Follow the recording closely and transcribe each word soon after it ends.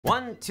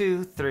1,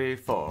 2, 3,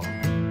 4.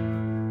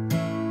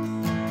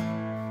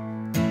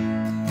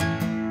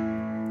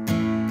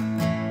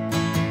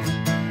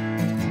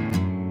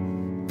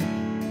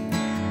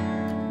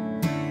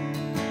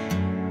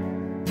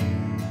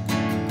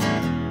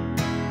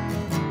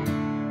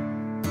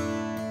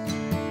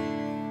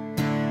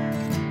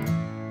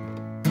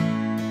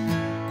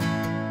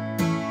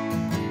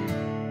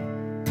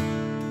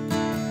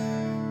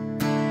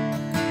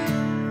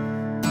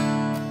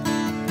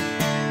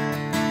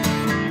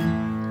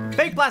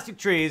 Fake Plastic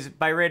Trees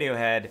by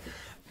Radiohead.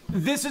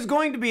 This is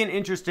going to be an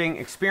interesting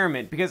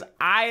experiment because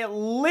I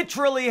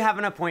literally have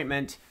an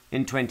appointment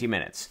in 20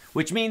 minutes,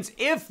 which means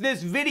if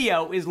this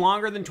video is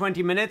longer than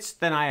 20 minutes,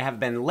 then I have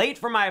been late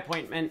for my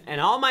appointment and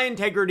all my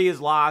integrity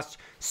is lost.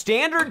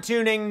 Standard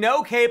tuning,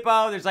 no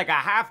capo, there's like a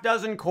half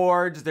dozen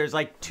chords, there's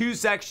like 2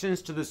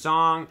 sections to the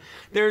song.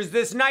 There's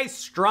this nice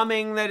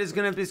strumming that is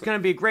gonna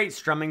be a great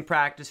strumming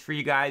practice for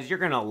you guys. You're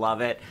gonna love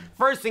it.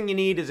 First thing you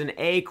need is an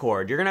A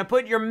chord. You're gonna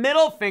put your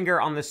middle finger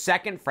on the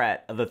 2nd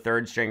fret of the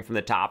 3rd string from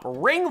the top,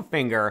 ring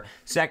finger,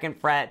 2nd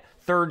fret,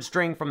 3rd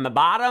string from the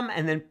bottom,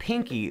 and then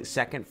pinky,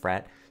 2nd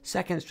fret,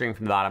 2nd string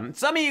from the bottom.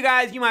 Some of you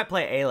guys, you might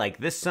play A like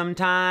this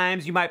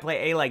sometimes. You might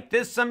play A like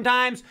this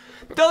sometimes.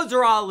 Those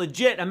are all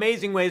legit,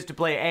 amazing ways to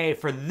play A.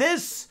 For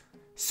this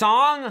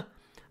song,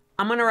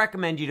 I'm gonna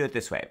recommend you do it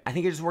this way. I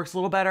think it just works a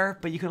little better,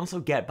 but you can also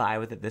get by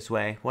with it this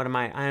way. What am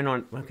I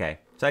don't, okay.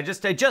 So I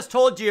just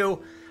told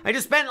you, I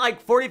just spent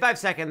like 45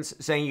 seconds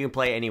saying you can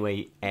play any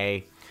way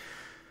A.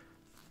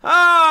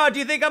 Oh, do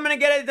you think I'm gonna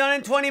get it done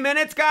in 20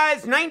 minutes,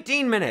 guys?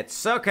 19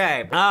 minutes,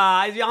 okay.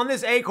 On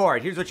this A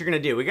chord, here's what you're gonna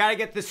do. We gotta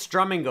get this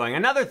strumming going.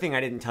 Another thing I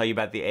didn't tell you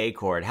about the A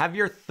chord, have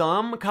your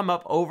thumb come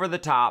up over the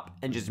top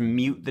and just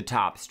mute the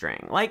top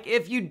string. Like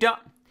if you don't,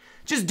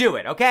 just do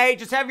it, okay?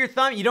 Just have your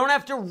thumb, you don't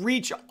have to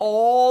reach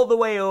all the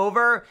way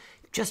over.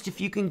 Just if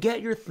you can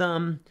get your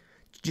thumb,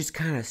 just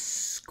kind of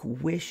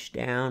squish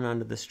down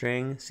onto the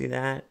string, see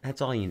that?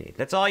 That's all you need.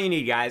 That's all you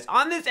need, guys.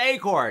 On this A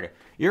chord,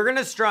 you're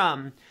gonna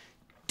strum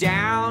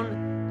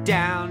down,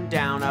 down,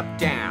 down, up,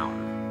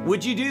 down.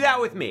 Would you do that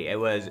with me? It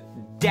was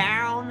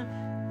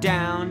down,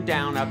 down,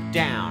 down, up,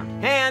 down.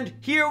 And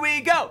here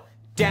we go.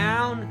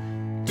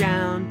 Down,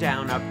 down,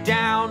 down, up,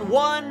 down.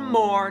 One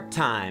more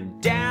time.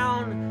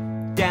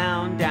 Down,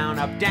 down, down,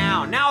 up,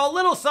 down. Now a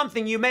little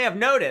something you may have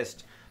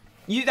noticed.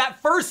 That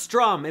first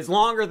strum is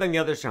longer than the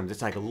other strums.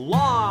 It's like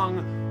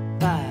long,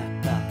 ba,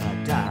 ba,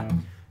 ba, da.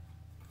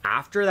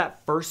 After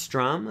that first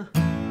strum,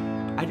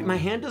 my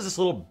hand does this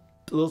little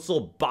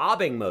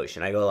bobbing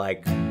motion. I go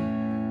like,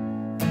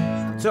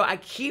 so I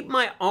keep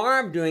my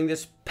arm doing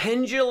this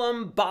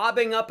pendulum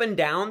bobbing up and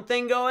down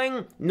thing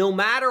going, no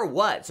matter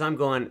what. So I'm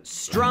going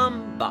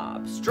strum,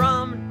 bob,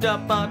 strum, da,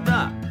 ba,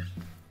 da.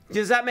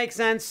 Does that make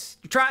sense?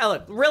 Try,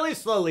 look, really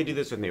slowly do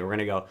this with me. We're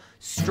gonna go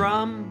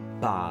strum,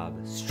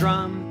 bob,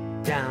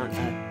 strum, down,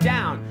 up,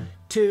 down.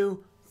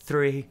 2,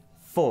 3,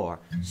 4.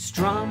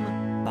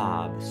 Strum,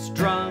 bob,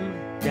 strum,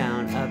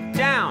 down, up,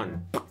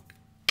 down.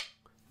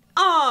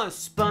 Oh,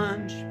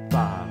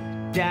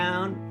 SpongeBob,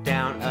 down,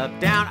 down, up,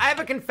 down. I have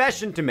a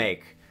confession to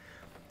make.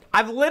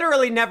 I've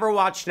literally never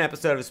watched an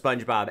episode of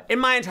SpongeBob in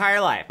my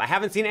entire life. I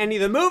haven't seen any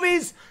of the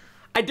movies.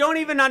 I don't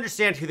even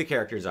understand who the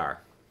characters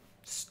are.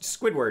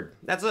 Squidward,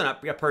 that's a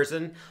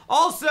person.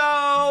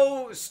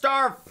 Also,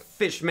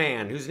 Starfish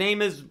Man, whose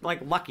name is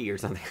like Lucky or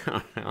something. I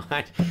don't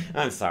know.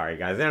 I'm sorry,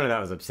 guys. I know that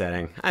was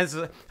upsetting. I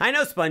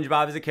know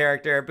SpongeBob is a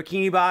character.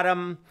 Bikini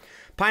Bottom,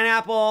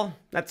 Pineapple,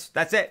 that's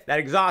it. That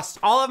exhausts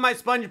all of my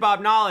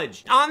SpongeBob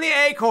knowledge. On the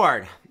A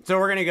chord, so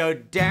we're gonna go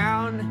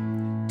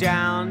down,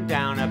 down,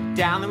 down, up,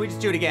 down. Then we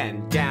just do it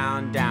again.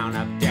 Down, down,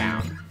 up,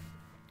 down.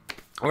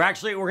 We're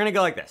gonna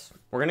go like this.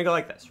 We're gonna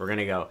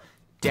go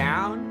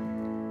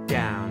down,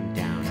 down,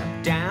 down,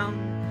 up,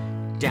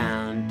 down,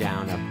 down,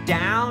 down, up,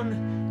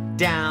 down,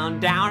 down,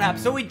 down, up.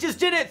 So we just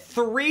did it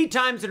 3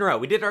 times in a row.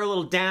 We did our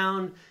little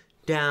down,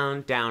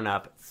 down, down,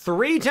 up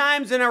 3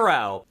 times in a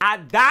row.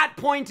 At that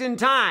point in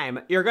time,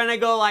 you're gonna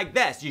go like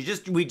this.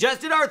 We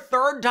just did our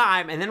 3rd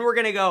time, and then we're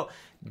gonna go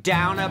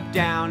down, up,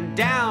 down,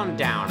 down,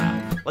 down,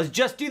 up. Let's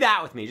just do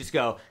that with me. Just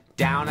go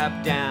down,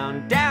 up,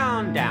 down,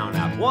 down, down,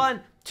 up.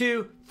 1,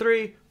 2,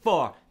 3,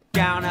 4.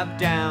 Down, up,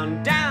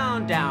 down,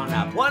 down, down,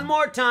 up. One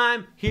more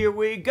time. Here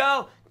we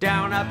go.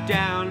 Down, up,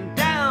 down,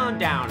 down,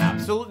 down, up.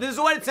 So this is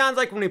what it sounds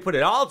like when we put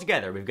it all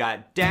together. We've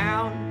got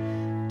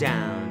down,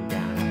 down,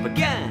 down, up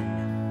again.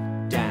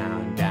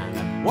 Down, down,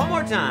 up. One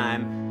more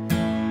time.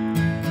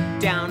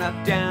 Down,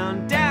 up,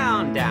 down,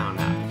 down, down,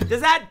 up.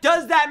 Does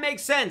that make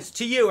sense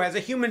to you as a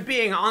human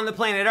being on the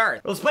planet Earth?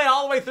 Let's play it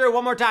all the way through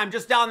one more time,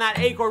 just down that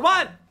A chord.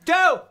 1, 2,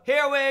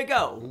 here we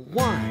go.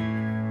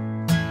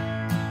 1,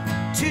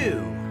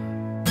 2,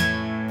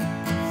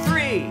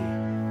 3,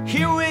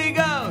 here we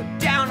go.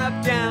 Down,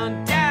 up,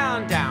 down,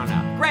 down, down,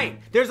 up. great.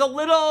 There's a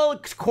little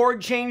chord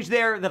change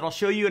there that I'll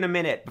show you in a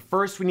minute. But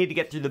first, we need to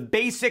get through the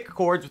basic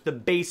chords with the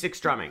basic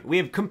strumming. We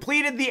have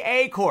completed the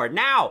A chord.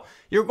 Now,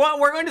 we're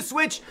going to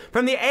switch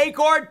from the A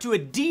chord to a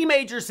D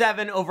major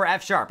 7 over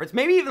F sharp. It's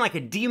maybe even like a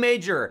D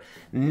major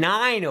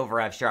 9 over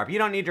F sharp. You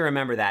don't need to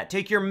remember that.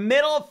 Take your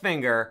middle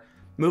finger,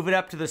 move it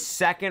up to the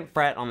 2nd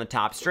fret on the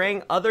top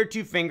string. Other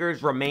 2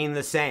 fingers remain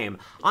the same.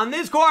 On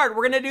this chord,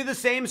 we're gonna do the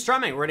same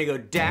strumming. We're gonna go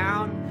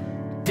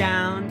down,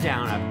 down,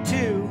 down, up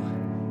 2,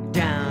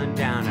 down,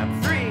 down,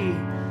 up 3,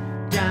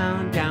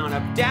 down, down,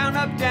 up, down,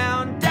 up,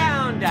 down,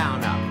 down,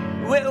 down, up.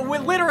 We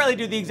literally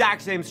do the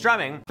exact same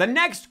strumming. The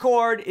next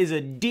chord is a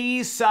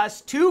D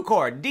sus2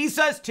 chord. D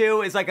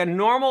sus2 is like a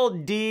normal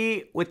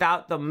D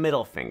without the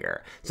middle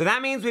finger. So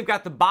that means we've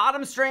got the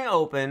bottom string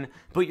open,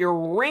 put your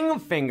ring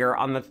finger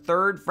on the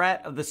 3rd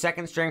fret of the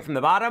 2nd string from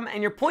the bottom,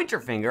 and your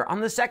pointer finger on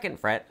the 2nd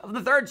fret of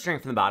the 3rd string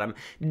from the bottom.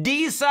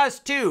 D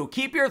sus2.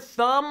 Keep your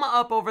thumb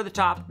up over the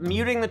top,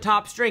 muting the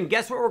top string.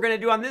 Guess what we're gonna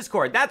do on this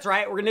chord? That's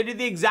right, we're gonna do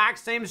the exact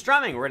same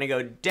strumming. We're gonna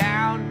go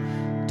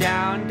down,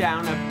 down,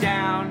 down, up,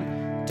 down,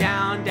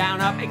 down,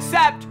 down, up,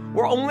 except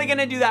we're only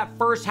gonna do that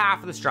first half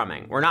of the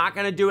strumming. We're not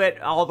gonna do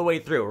it all the way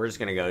through. We're just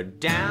gonna go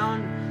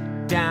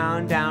down,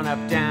 down, down, up,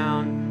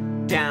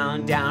 down,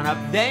 down, down, up.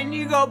 Then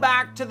you go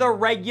back to the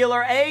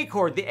regular A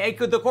chord,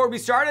 the chord we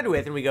started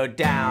with, and we go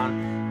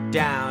down,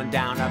 down,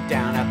 down, up,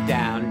 down, up,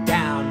 down,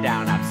 down,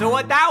 down, up. So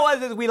what that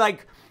was is we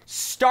like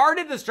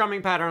started the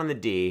strumming pattern on the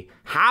D.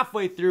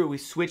 Halfway through, we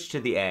switched to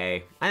the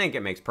A. I think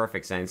it makes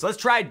perfect sense. Let's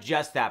try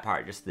just that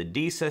part, just the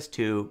D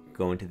sus2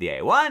 going to the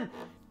A. 1,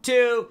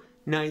 2,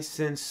 nice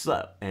and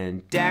slow,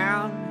 and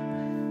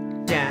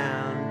down,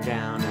 down,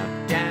 down,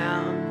 up,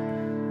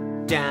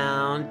 down,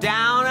 down,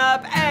 down,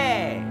 up,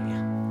 A,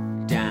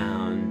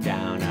 down,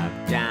 down,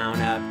 up, down,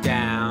 up,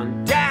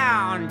 down,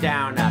 down,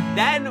 down, up.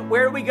 Then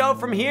where do we go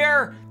from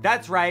here?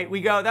 That's right,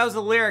 we go, that was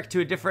a lyric to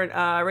a different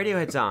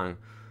Radiohead song.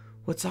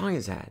 What song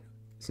is that?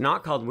 It's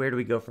not called Where Do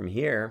We Go From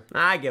Here?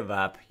 I give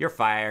up. You're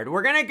fired.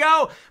 We're gonna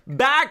go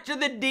back to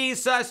the D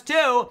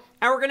sus2,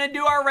 and we're gonna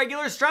do our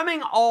regular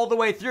strumming all the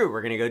way through.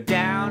 We're gonna go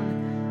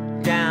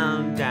down,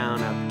 down,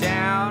 down, up,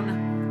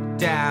 down,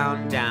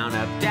 down, down,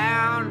 up,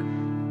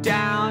 down,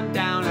 down,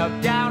 down,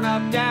 up, down,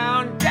 up,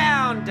 down,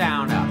 down,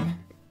 down, up.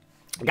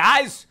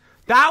 Guys,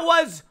 that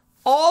was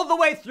all the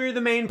way through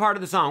the main part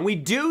of the song. We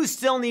do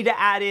still need to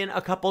add in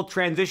a couple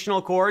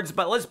transitional chords,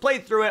 but let's play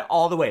through it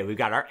all the way. We've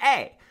got our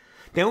A.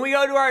 Then we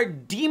go to our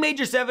D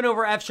major 7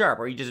 over F sharp,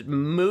 where you just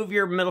move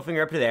your middle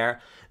finger up to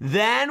there.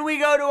 Then we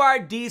go to our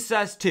D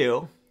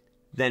sus2,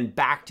 then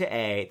back to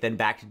A, then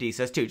back to D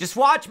sus2. Just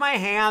watch my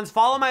hands,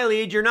 follow my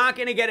lead. You're not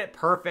gonna get it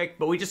perfect,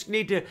 but we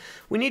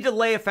need to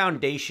lay a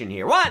foundation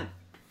here. 1,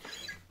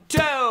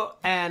 2,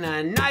 and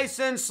a nice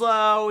and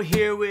slow,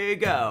 here we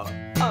go.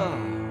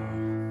 Oh.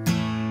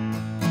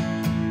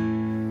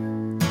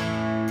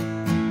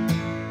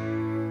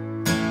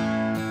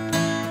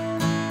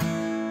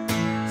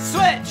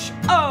 Switch!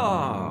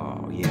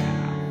 Oh, yeah.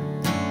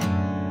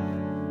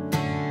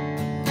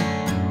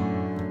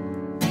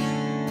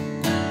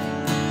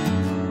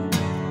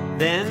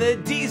 Then the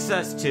D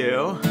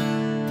sus2.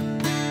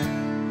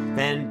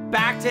 Then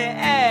back to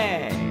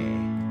A.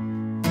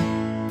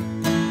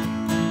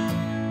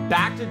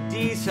 Back to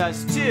D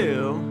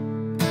sus2.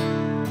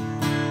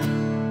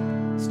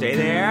 Stay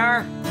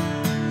there.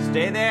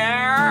 Stay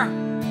there.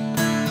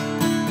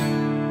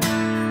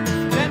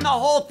 Then the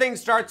whole thing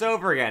starts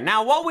over again.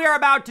 Now, what we are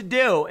about to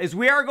do is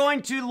we are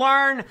going to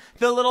learn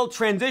the little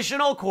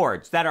transitional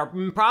chords that are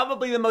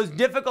probably the most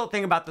difficult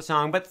thing about the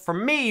song, but for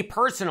me,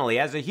 personally,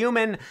 as a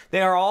human,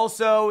 they are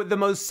also the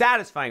most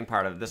satisfying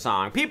part of the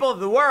song. People of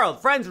the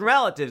world, friends and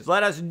relatives,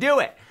 let us do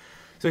it.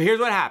 So here's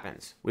what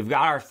happens. We've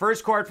got our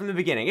first chord from the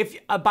beginning. If,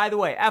 by the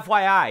way,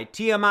 FYI,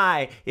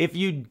 TMI, if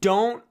you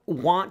don't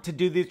want to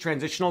do these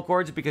transitional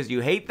chords because you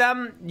hate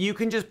them, you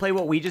can just play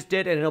what we just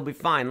did and it'll be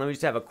fine. Let me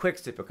just have a quick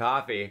sip of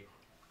coffee.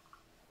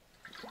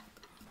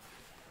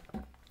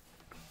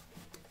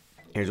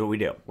 Here's what we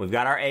do. We've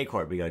got our A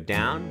chord. We go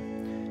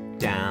down,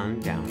 down,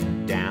 down,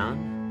 up,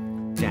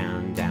 down,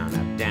 down, down,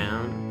 up,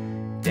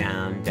 down,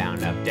 down,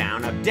 down, up,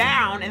 down, up,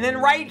 down. And then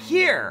right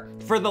here,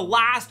 for the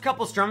last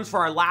couple strums,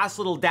 for our last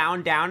little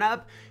down, down,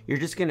 up, you're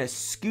just gonna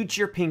scoot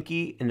your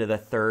pinky into the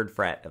 3rd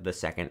fret of the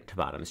 2nd to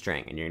bottom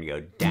string. And you're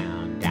gonna go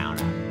down, down,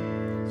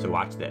 up. So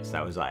watch this.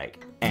 That was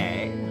like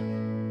A,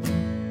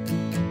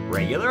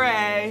 regular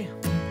A,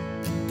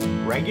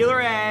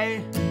 regular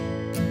A,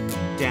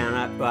 down,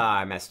 up. Oh,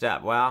 I messed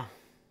up.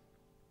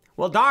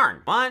 Well,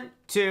 darn. 1,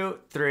 2,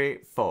 3,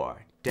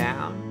 4.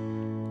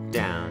 Down,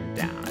 down,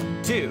 down,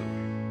 up, 2.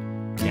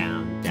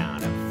 Down,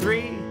 down, up,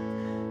 3.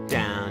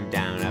 Down,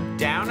 down, up,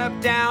 down,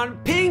 up, down,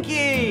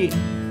 pinky.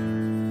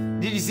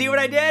 Did you see what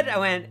I did? I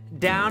went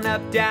down,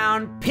 up,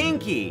 down,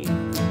 pinky.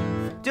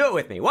 Do it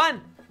with me.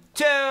 1,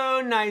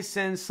 2, nice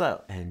and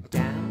slow. And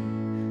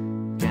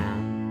down,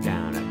 down,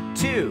 down, up,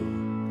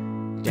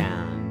 2.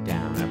 Down,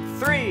 down, up,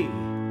 3.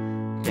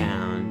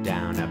 Down,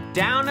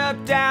 down,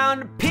 up,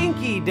 down,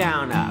 pinky,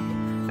 down, up.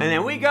 And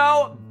then we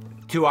go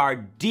to our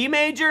D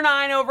major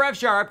 9 over F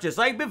sharp, just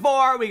like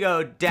before. We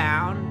go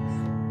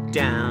down,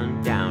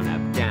 down, down,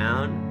 up,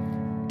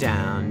 down,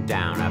 down,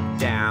 down, up,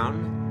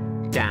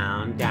 down,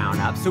 down, down,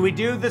 up. So we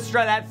do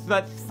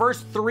that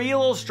first 3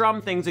 little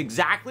strum things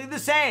exactly the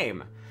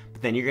same.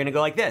 But then you're gonna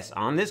go like this.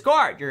 On this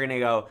chord, you're gonna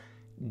go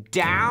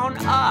down,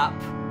 up,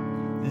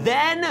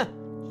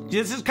 then,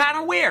 this is kind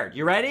of weird.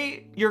 You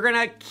ready? You're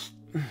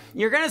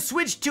gonna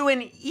switch to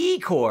an E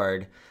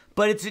chord,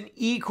 but it's an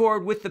E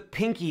chord with the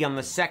pinky on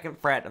the 2nd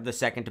fret of the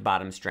 2nd to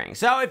bottom string.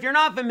 So if you're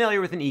not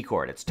familiar with an E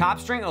chord, it's top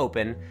string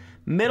open,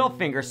 middle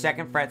finger,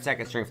 2nd fret,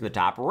 2nd string from the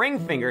top, ring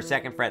finger,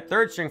 2nd fret,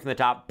 3rd string from the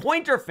top,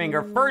 pointer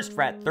finger, 1st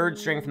fret, 3rd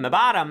string from the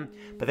bottom,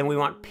 but then we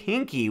want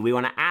pinky. We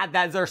want to add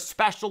that as our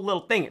special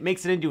little thing. It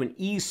makes it into an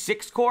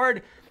E6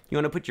 chord. You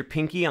want to put your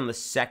pinky on the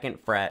 2nd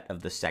fret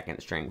of the 2nd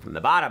string from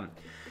the bottom.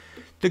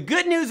 The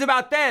good news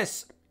about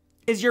this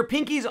is your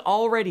pinky's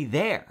already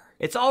there.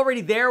 It's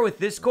already there with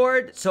this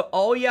chord, so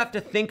all you have to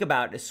think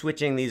about is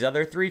switching these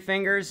other 3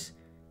 fingers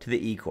to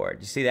the E chord.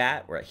 You see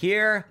that? We're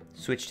here,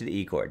 switch to the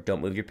E chord.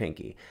 Don't move your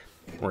pinky.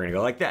 We're gonna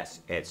go like this.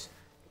 It's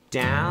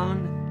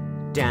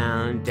down,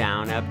 down,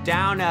 down,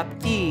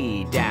 up,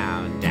 E,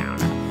 down,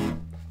 down, up.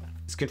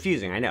 It's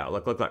confusing, I know.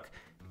 Look, look, look.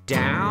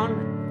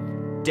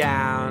 Down,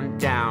 down,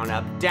 down,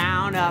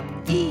 up,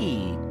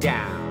 E,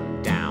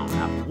 down, down,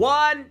 up.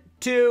 1,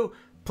 2,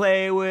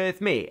 play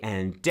with me.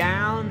 And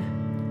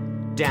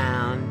down,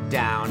 down,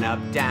 down, up,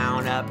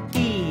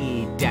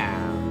 E,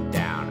 down,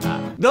 down,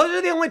 up. Those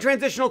are the only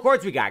transitional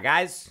chords we got,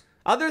 guys.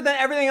 Other than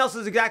everything else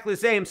is exactly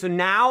the same. So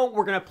now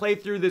we're gonna play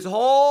through this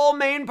whole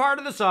main part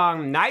of the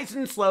song, nice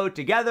and slow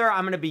together.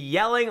 I'm gonna be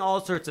yelling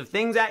all sorts of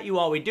things at you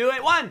while we do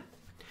it. 1,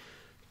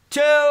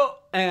 2,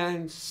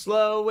 and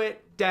slow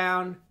it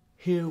down.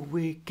 Here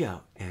we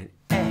go. And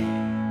A,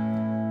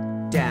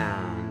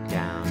 down,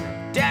 down,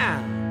 up,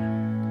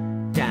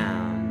 down,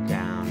 down,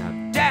 down,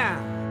 up,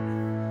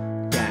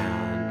 down,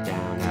 down,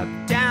 down,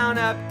 up, down,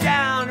 up,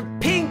 down,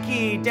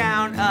 pinky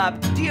down, up,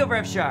 D over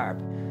F sharp,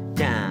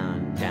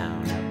 down,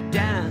 down, up,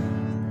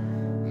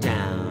 down,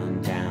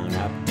 down, down,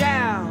 up,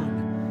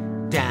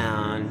 down,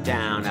 down,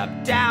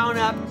 down,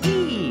 up,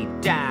 E,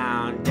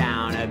 down,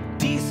 down, up,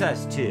 D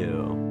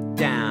sus2,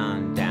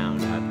 down,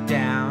 down, up,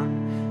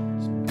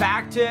 down,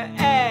 back to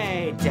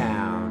A,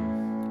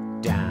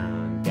 down,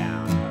 down,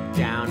 down, up,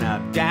 down,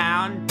 up,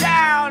 down,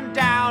 down,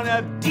 down,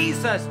 up, D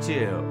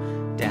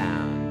sus2,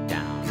 down,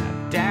 down,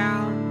 up,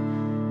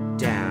 down,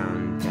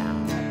 down,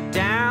 down, up,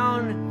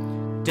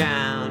 down,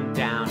 down,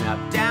 down,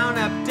 up, down,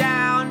 up,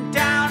 down,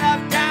 down,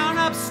 up, down,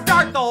 up.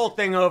 Start the whole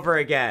thing over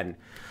again.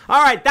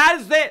 All right, that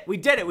is it. We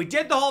did it. We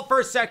did the whole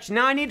first section.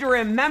 Now I need to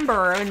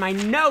remember in my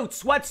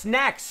notes what's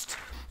next.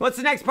 What's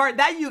the next part?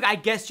 That I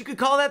guess you could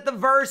call that the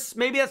verse.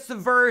 Maybe that's the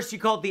verse. You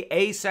call it the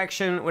A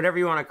section, whatever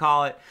you want to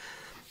call it.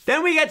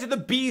 Then we get to the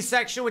B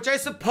section, which I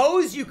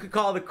suppose you could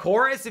call the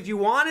chorus if you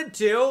wanted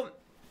to.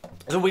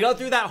 So we go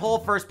through that whole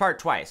first part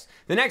twice.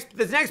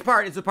 This next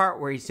part is the part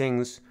where he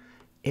sings,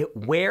 "It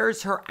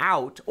wears her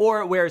out,"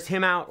 or "It wears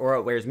him out," or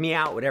 "It wears me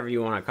out," whatever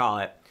you want to call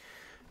it.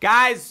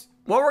 Guys,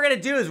 what we're going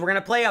to do is we're going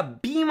to play a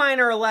B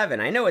minor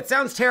 11. I know it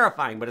sounds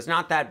terrifying, but it's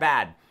not that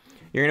bad.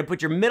 You're gonna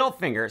put your middle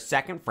finger,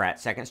 2nd fret,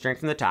 2nd string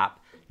from the top,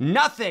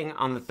 nothing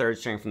on the 3rd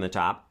string from the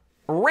top,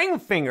 ring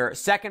finger,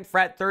 2nd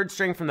fret, 3rd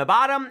string from the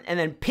bottom, and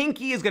then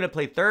pinky is gonna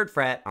play 3rd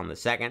fret on the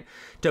 2nd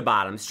to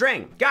bottom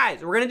string.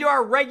 Guys, we're gonna do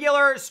our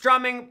regular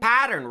strumming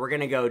pattern. We're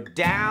gonna go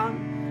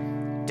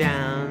down,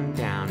 down,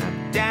 down,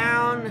 up,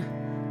 down,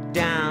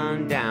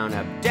 down, down,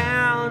 up,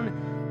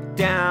 down,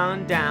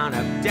 down, down,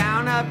 up,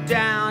 down, up,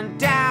 down,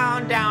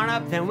 down, down,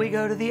 up. Then we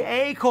go to the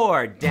A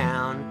chord,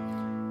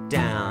 down,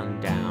 down,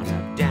 down,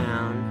 up,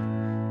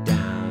 down,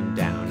 down,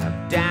 down,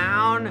 up,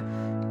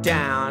 down,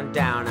 down,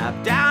 down,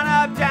 up, down,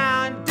 up,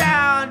 down,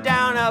 down,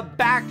 down, up,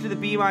 back to the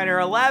B minor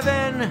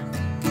 11.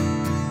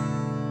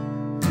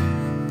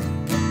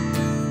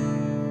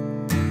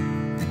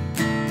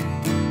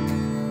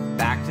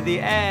 Back to the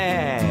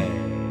A.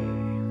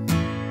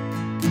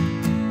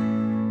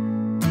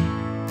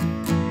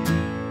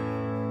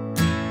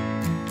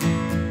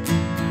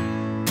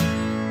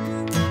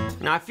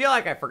 Now, I feel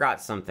like I forgot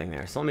something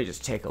there, so let me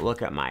just take a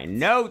look at my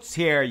notes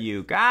here,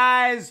 you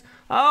guys.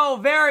 Oh,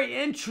 very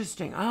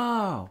interesting.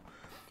 Oh,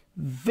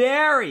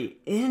 very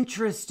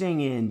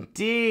interesting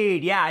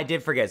indeed. Yeah, I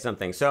did forget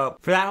something. So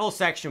for that whole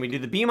section, we do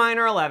the B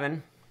minor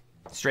 11,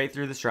 straight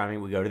through the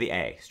strumming. We go to the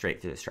A, straight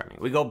through the strumming.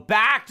 We go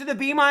back to the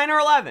B minor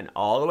 11,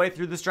 all the way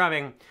through the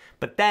strumming.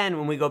 But then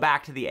when we go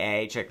back to the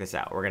A, check this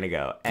out. We're gonna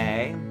go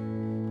A,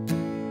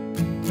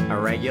 a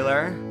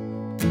regular,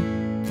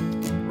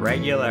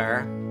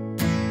 regular.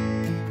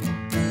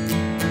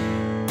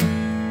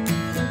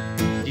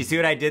 You see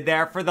what I did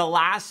there? For the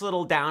last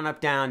little down,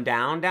 up, down,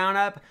 down, down,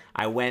 up,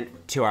 I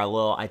went to our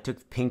little, I took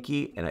the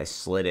pinky and I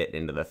slid it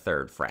into the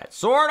 3rd fret.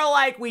 Sort of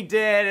like we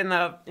did in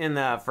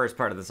the first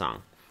part of the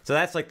song. So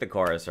that's like the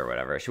chorus or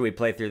whatever. Should we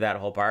play through that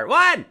whole part?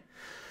 1,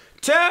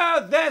 2,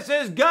 this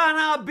is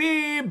gonna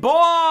be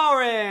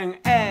boring.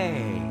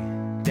 A,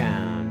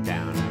 down,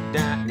 down, up,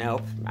 down.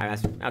 Nope,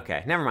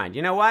 Okay, never mind.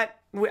 You know what?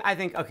 I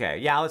think, okay,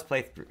 yeah, let's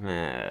play through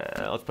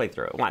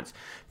it once.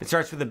 It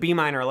starts with a B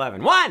minor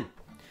 11. 1,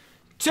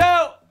 2,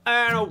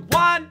 and a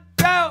 1,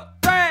 2,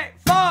 3,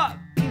 4.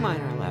 B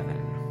minor 11.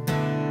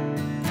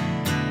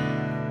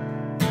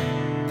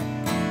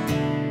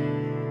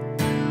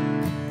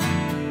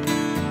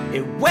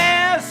 It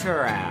wears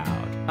her out.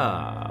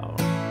 Oh.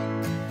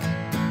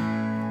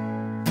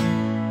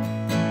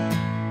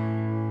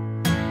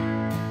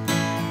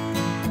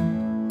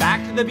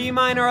 Back to the B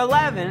minor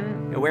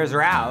 11. It wears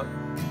her out.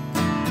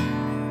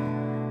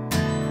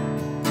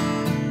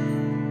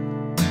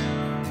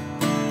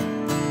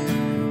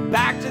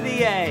 Back to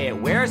the A.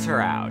 It wears her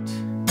out.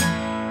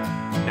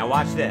 Now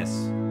watch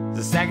this.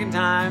 The second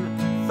time,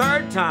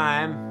 third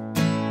time,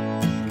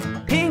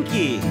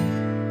 pinky.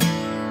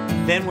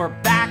 Then we're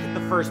back at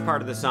the first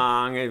part of the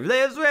song. It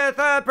lives with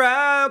a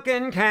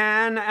broken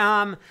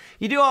can.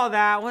 You do all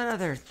that. What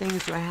other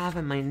things do I have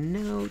in my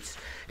notes?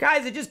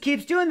 Guys, it just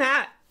keeps doing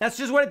that. That's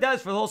just what it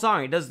does for the whole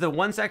song. It does the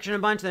one section a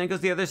bunch, then it goes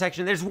to the other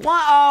section. There's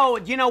one, oh,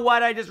 you know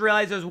what? I just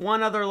realized there's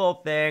one other little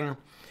thing.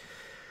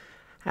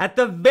 At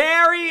the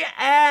very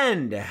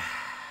end.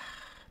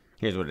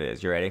 Here's what it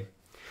is. You ready?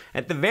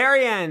 At the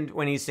very end,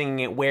 when he's singing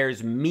It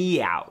Wears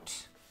Me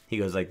Out, he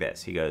goes like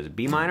this. He goes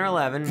B minor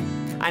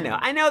 11.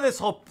 I know this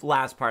whole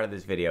last part of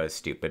this video is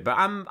stupid, but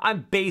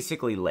I'm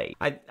basically late.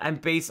 I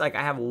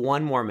have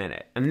 1 more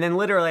minute. And then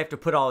literally I have to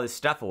put all this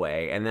stuff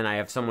away, and then I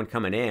have someone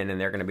coming in and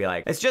they're gonna be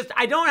like, it's just,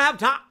 I don't have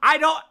time. I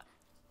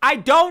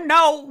don't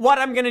know what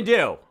I'm gonna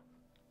do.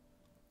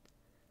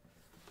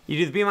 You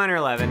do the B minor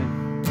 11.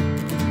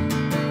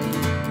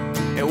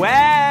 It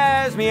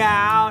wears me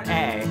out,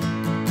 A.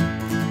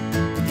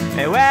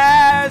 It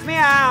wears me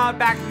out,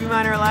 back to B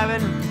minor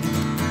 11.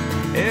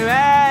 It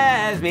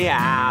wears me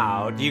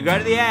out. You go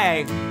to the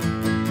A.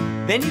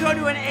 Then you go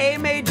to an A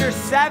major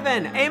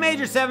 7. A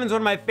major 7 is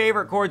one of my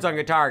favorite chords on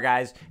guitar,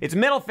 guys. It's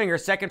middle finger,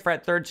 2nd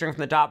fret, 3rd string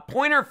from the top,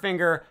 pointer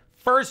finger,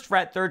 1st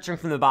fret, 3rd string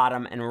from the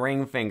bottom, and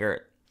ring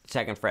finger,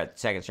 2nd fret,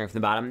 2nd string from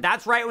the bottom.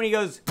 That's right when he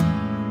goes,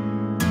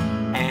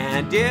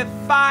 and if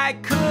I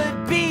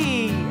could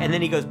be, and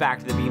then he goes back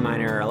to the B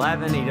minor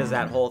 11. He does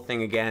that whole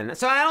thing again.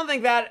 So I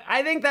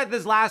think that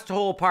this last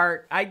whole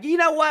part, you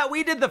know what?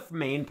 We did the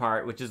main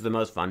part, which is the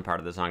most fun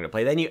part of the song to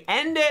play. Then you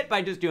end it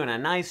by just doing a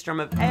nice strum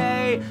of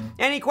A.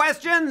 Any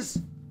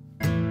questions?